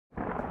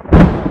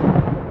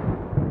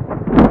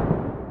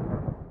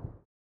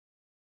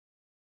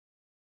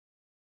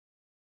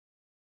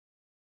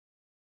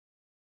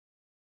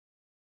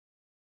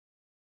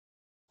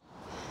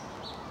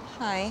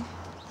Hi.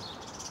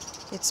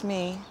 It's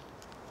me.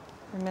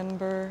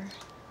 Remember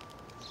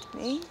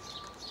me?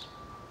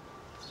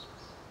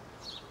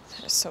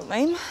 That is so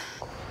lame.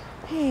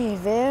 Hey,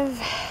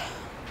 Viv.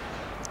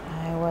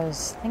 I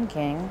was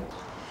thinking...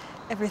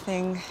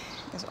 Everything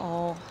is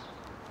all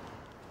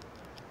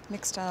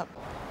mixed up.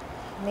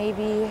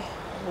 Maybe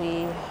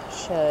we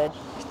should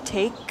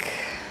Take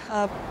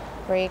a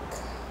break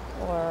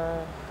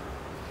or...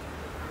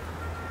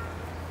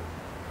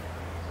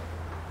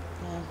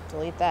 Yeah,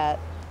 delete that.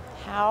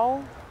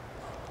 How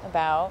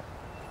about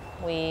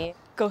we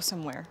go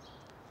somewhere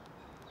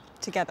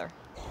together.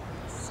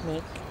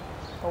 sneak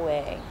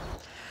away?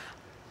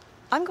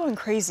 I'm going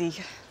crazy.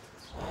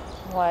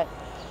 What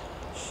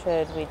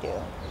should we do?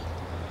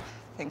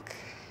 Think.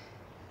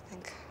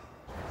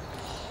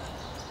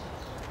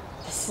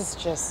 This is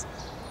just...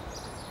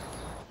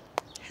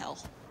 Hell.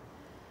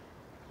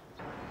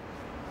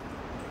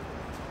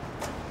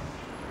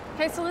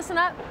 Okay, so listen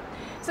up.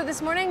 So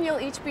this morning you'll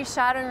each be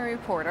shadowing a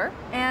reporter,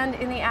 and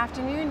in the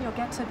afternoon you'll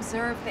get to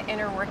observe the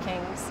inner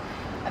workings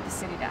of the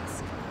city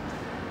desk.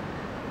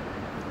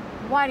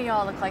 Why do you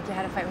all look like you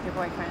had a fight with your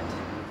boyfriend?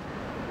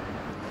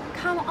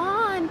 Come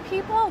on,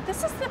 people.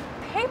 This is the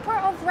paper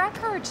of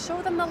record.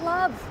 Show them the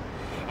love.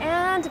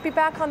 And be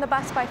back on the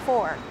bus by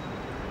 4.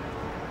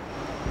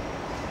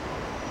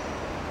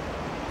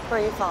 Where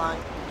are you following?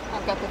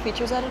 I've got the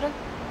features editor.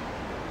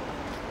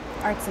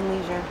 Arts and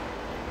leisure.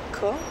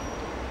 Cool.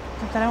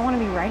 Except I don't want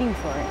to be writing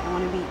for it. I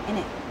want to be in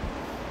it.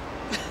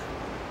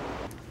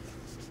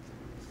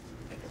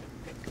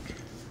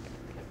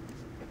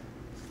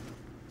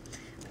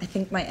 I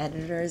think my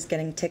editor is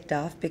getting ticked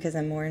off because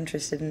I'm more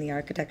interested in the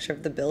architecture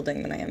of the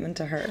building than I am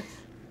into her.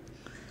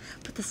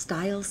 But the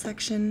style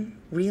section,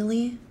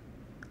 really?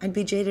 I'd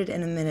be jaded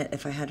in a minute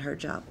if I had her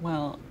job.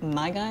 Well,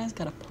 my guy's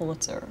got a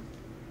Pulitzer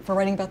for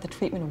writing about the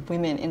treatment of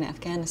women in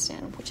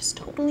Afghanistan, which is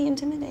totally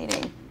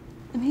intimidating.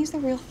 I mean, he's the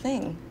real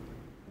thing.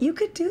 You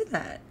could do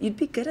that. You'd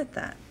be good at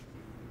that.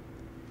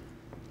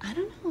 I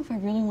don't know if I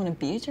really want to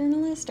be a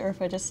journalist or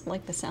if I just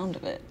like the sound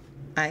of it.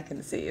 I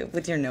can see you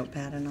with your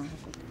notepad and all.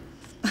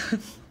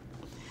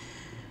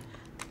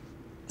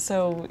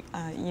 So,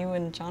 you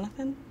and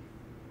Jonathan?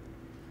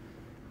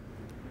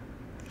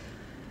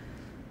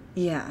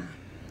 Yeah.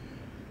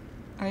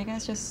 Are you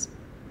guys just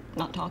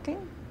not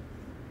talking?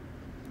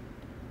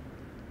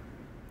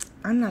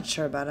 I'm not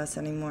sure about us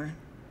anymore.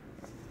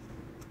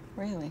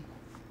 Really?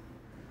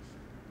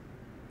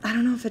 I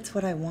don't know if it's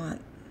what I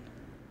want.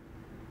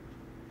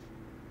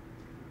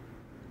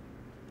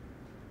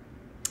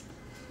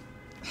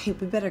 Hey,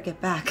 we better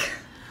get back.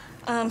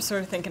 I'm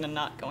sort of thinking of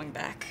not going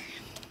back.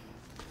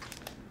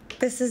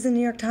 This is the New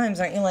York Times.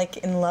 Aren't you, like,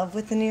 in love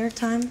with the New York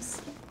Times?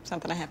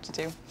 Something I have to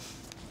do.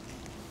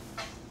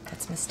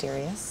 That's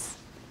mysterious.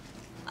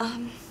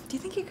 Do you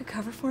think you could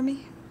cover for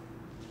me?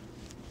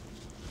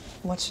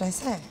 What should I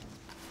say?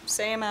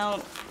 Say I'm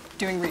out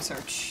doing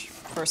research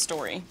for a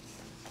story.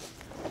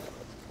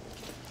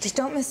 Just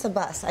don't miss the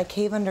bus. I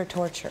cave under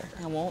torture.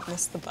 I won't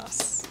miss the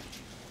bus.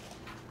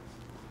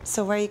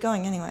 So where are you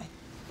going anyway?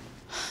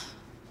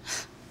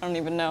 I don't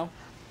even know.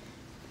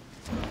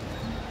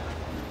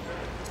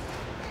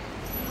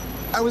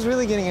 I was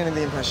really getting into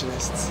the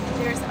Impressionists.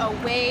 There's a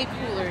way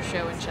cooler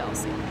show in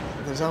Chelsea.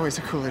 There's always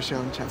a cooler show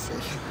in Chelsea.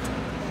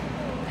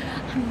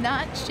 I'm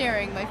not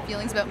sharing my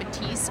feelings about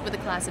Matisse with a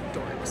class of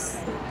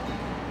dorks.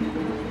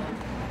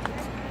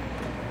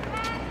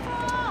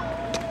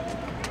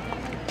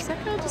 Is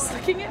that girl just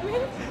looking at me?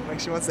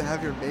 Like she wants to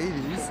have your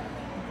babies.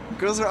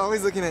 Girls are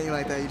always looking at you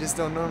like that. You just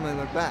don't normally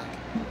look back.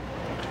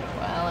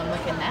 Well, I'm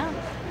looking now.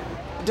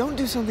 Don't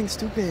do something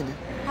stupid.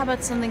 How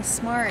about something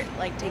smart,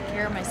 like take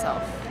care of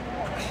myself?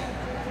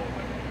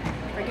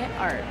 Forget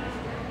art.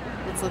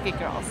 Let's look at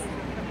girls.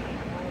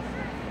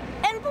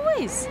 And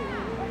boys!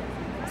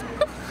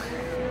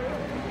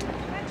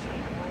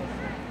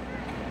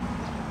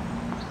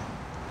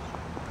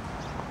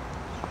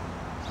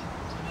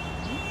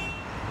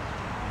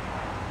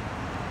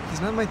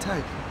 He's not my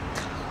type.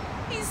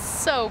 He's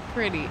so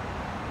pretty.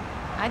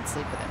 I'd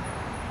sleep with him.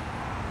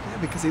 Yeah,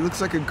 because he looks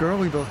like a girl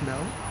we both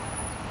know.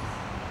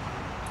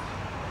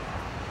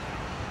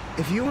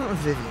 If you went with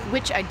Vivian,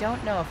 Which I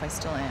don't know if I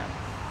still am.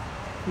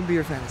 who'd be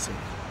your fantasy?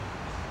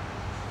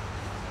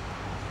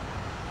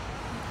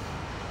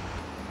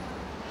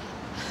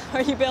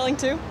 Are you bailing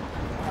too?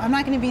 I'm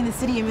not going to be in the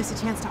city and miss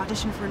a chance to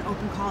audition for an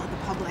open call at the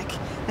public.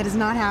 That is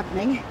not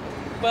happening.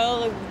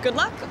 Well, good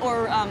luck,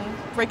 or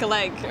break a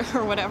leg,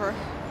 or whatever.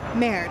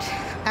 Merde.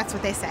 That's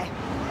what they say.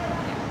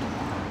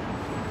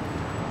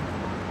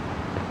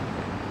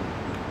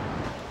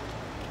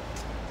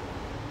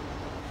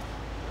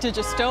 Did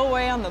you stow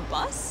away on the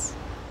bus?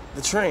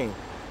 The train.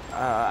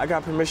 I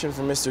got permission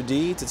from Mr.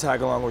 D to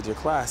tag along with your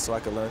class so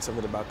I could learn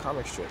something about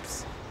comic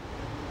strips.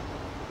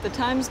 The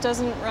Times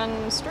doesn't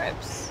run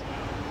strips.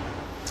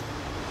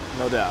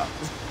 No doubt.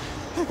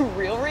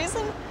 Real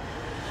reason?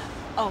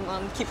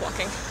 Keep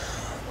walking.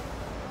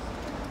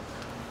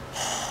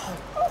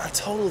 I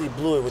totally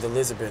blew it with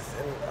Elizabeth,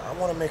 and I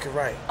want to make it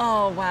right.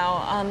 Oh,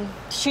 wow.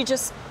 She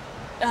just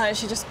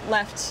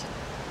left.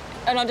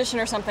 an audition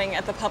or something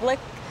at the Public?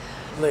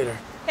 Later.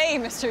 Hey,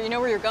 mister, you know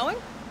where you're going?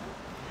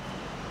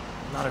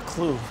 Not a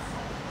clue.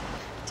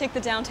 Take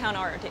the downtown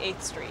R to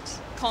 8th Street.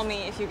 Call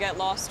me if you get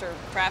lost or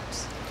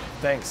trapped.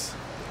 Thanks.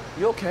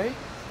 You okay?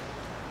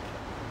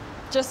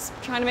 Just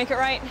trying to make it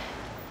right.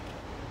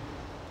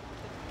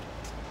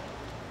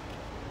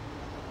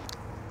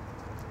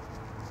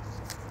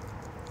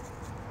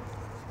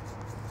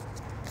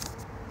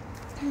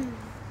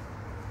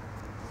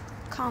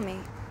 Call me.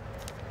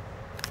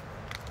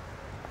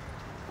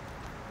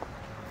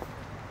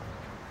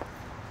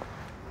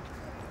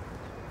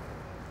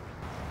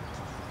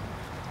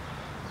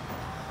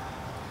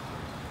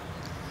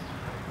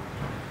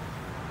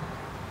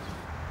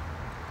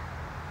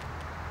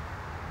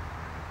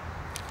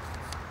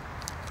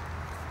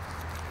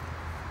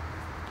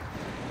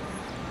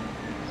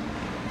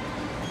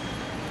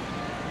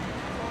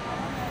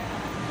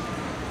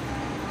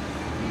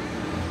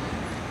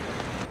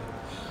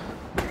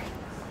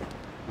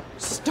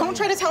 Don't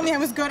try to tell me I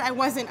was good. I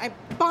wasn't. I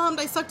bombed.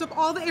 I sucked up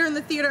all the air in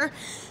the theater.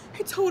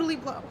 I totally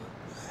blow.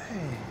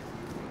 Hey.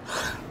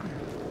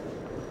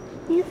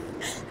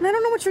 And I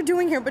don't know what you're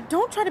doing here, but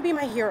don't try to be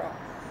my hero.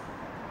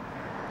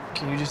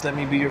 Can you just let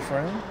me be your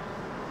friend?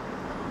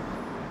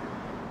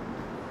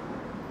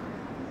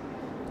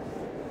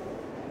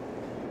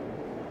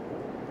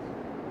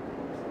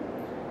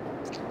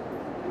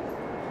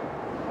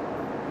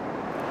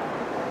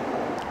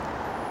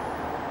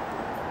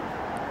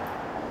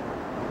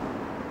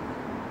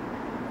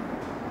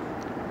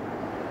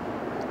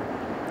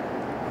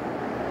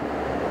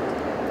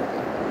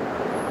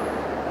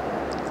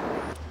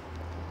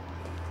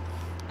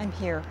 I'm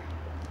here.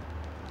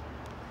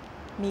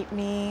 Meet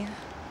me,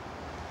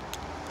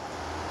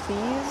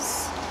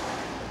 please.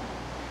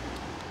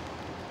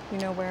 You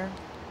know where?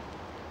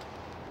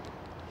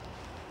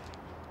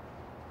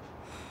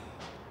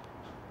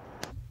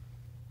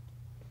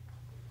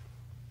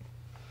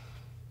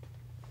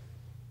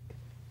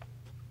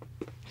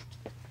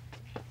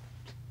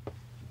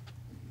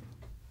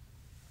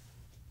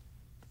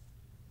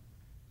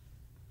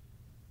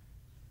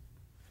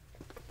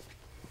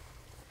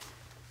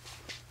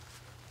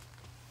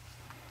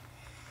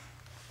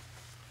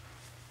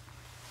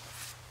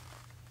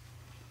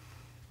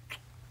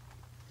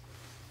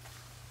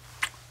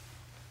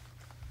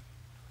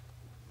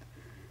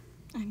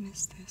 I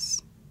miss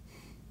this.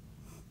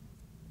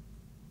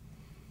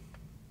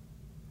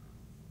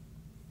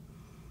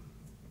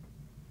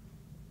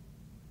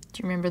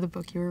 Do you remember the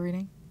book you were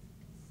reading?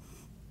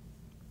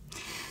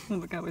 The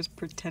book I was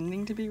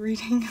pretending to be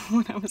reading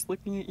when I was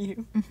looking at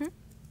you. Mm-hmm.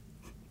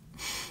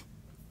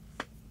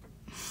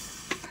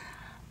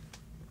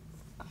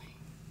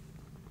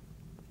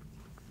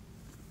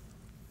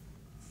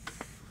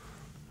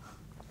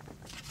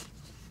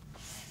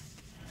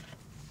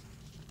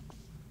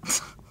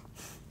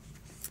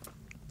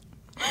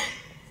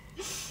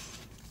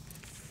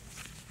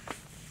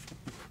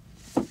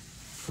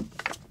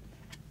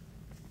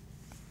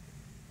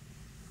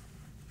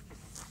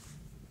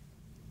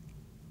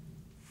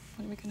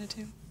 What are we gonna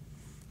do?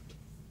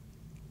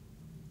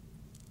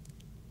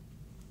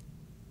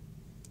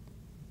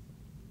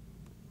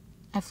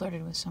 I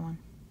flirted with someone.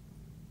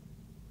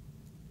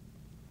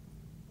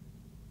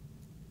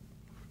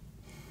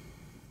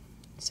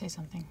 Say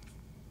something.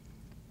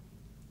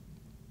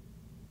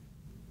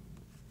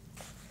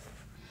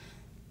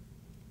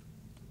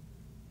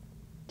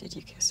 Did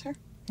you kiss her?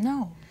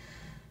 No.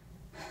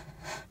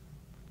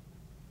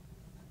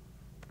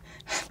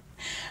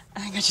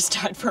 I think I just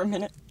died for a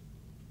minute.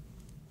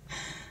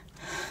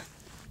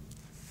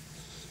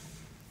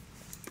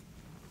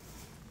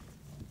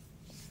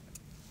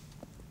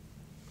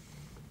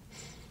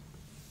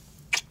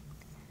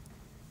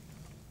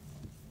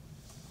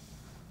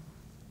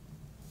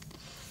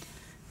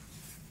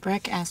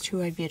 Breck asked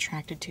who I'd be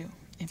attracted to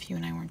if you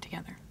and I weren't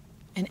together.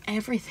 And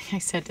everything I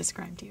said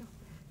described you.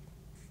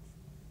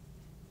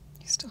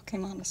 You still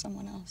came on to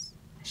someone else.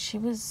 She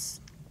was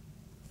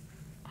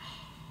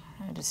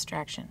a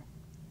distraction.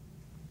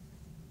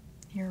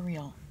 You're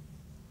real.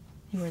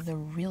 You are the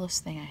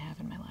realest thing I have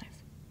in my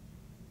life.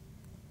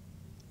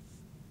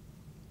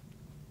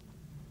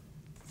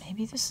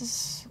 Maybe this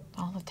is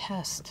all a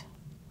test.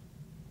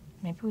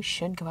 Maybe we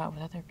should go out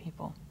with other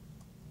people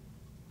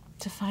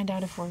to find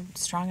out if we're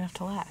strong enough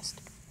to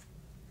last.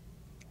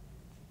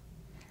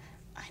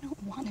 I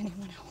don't want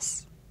anyone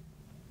else.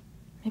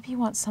 Maybe you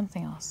want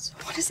something else.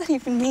 What does that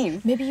even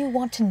mean? Maybe you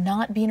want to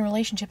not be in a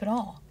relationship at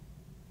all.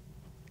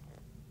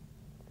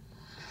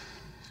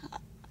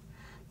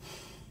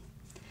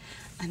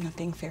 I'm not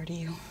being fair to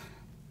you.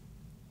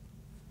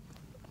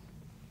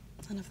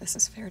 None of this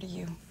is fair to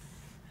you.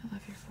 I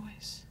love your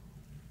voice.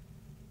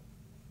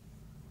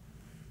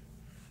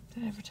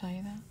 Did I ever tell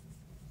you that?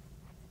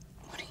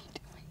 What are you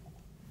doing?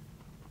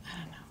 I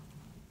don't know.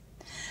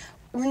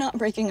 We're not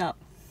breaking up.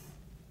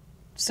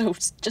 So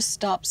just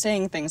stop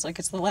saying things like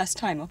it's the last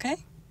time, okay?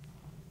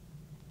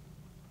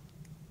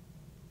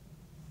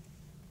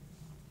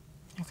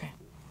 Okay.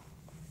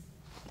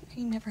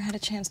 We never had a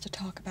chance to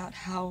talk about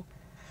how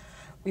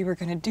we were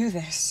gonna do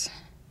this.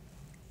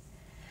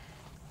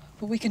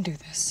 But we can do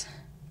this.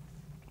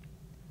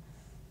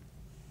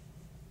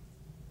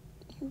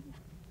 You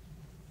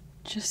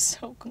just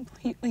so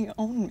completely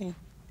own me.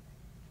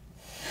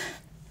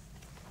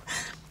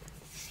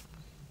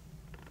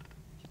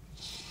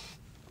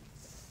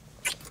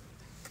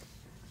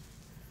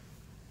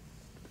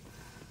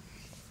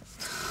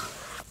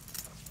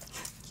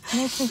 You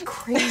make me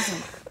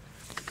crazy.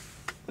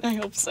 I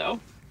hope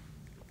so.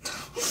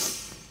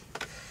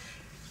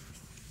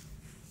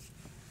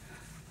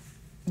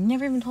 You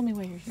never even told me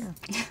why you're here.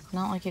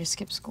 Not like you to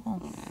skip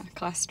school. Yeah,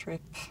 class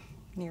trip,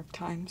 New York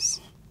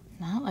Times.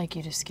 Not like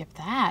you to skip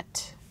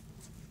that.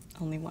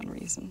 Only one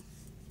reason.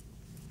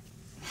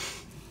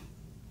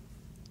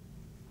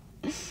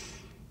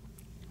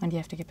 When do you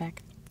have to get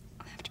back?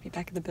 I have to be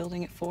back at the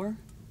building at 4.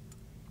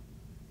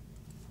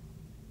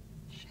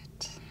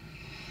 Shit.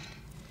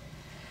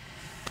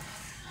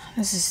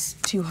 This is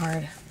too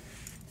hard.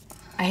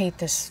 I hate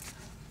this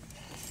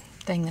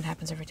thing that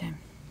happens every time.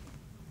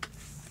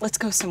 Let's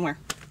go somewhere.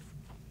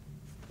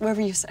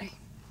 Wherever you say.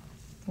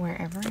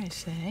 Wherever I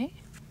say?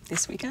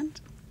 This weekend?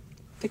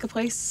 Pick a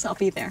place, I'll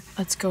be there.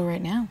 Let's go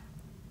right now.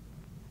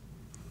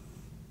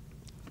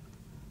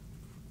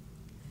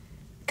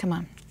 Come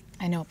on,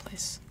 I know a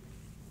place.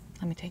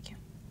 Let me take you.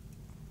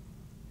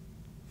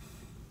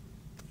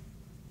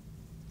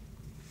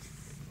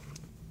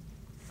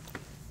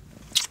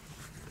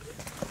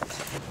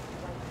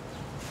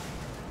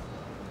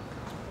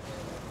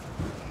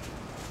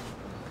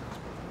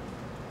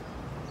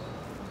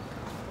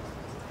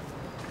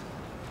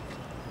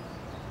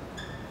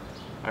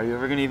 Are you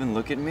ever gonna even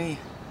look at me?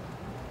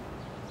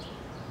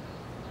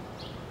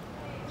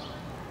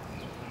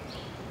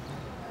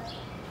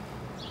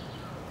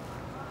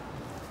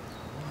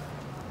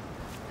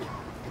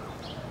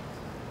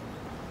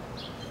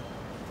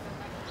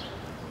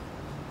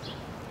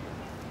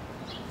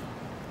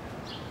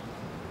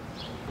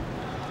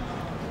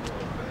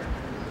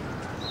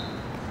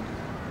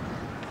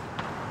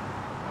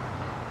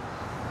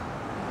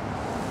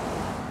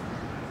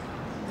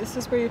 This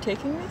is where you're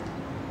taking me?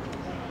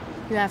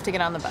 You have to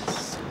get on the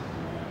bus.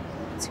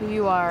 It's who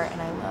you are,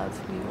 and I love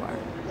who you are.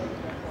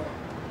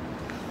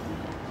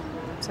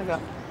 So go.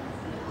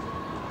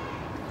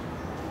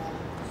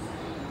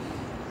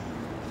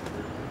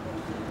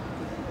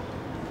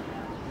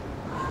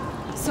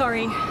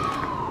 Sorry.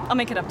 I'll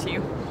make it up to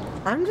you.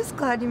 I'm just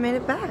glad you made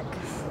it back.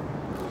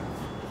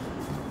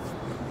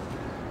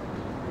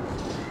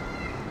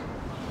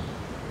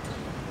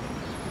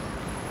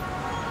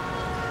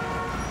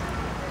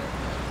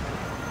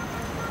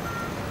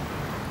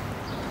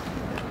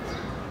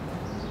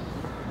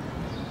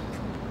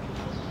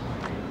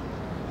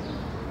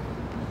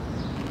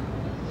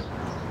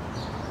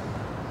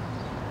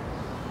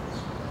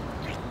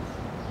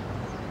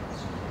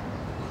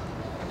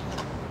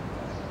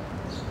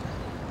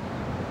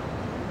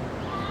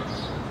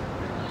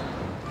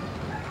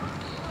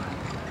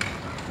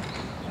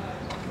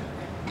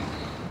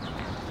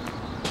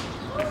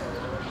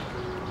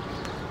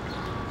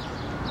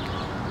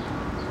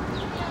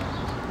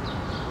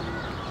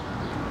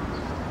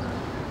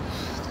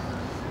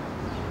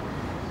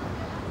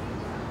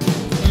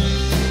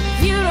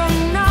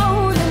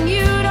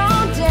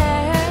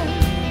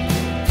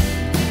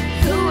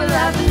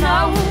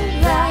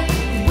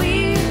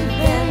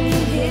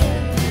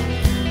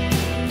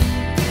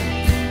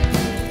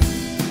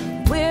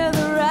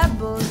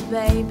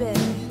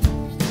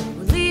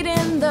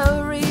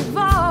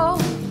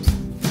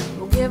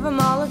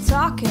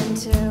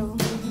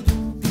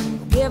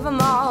 Give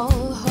them all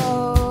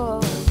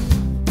hope.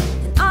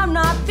 And I'm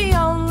not the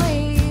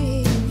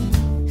only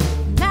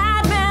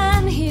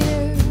madman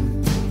here.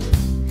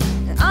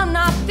 And I'm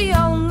not the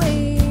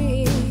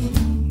only.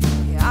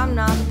 Yeah, I'm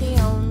not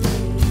the only.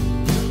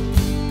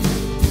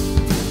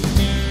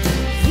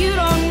 If you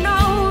don't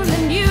know,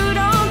 then you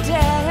don't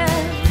dare.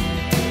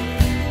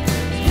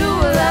 Who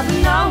will ever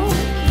know?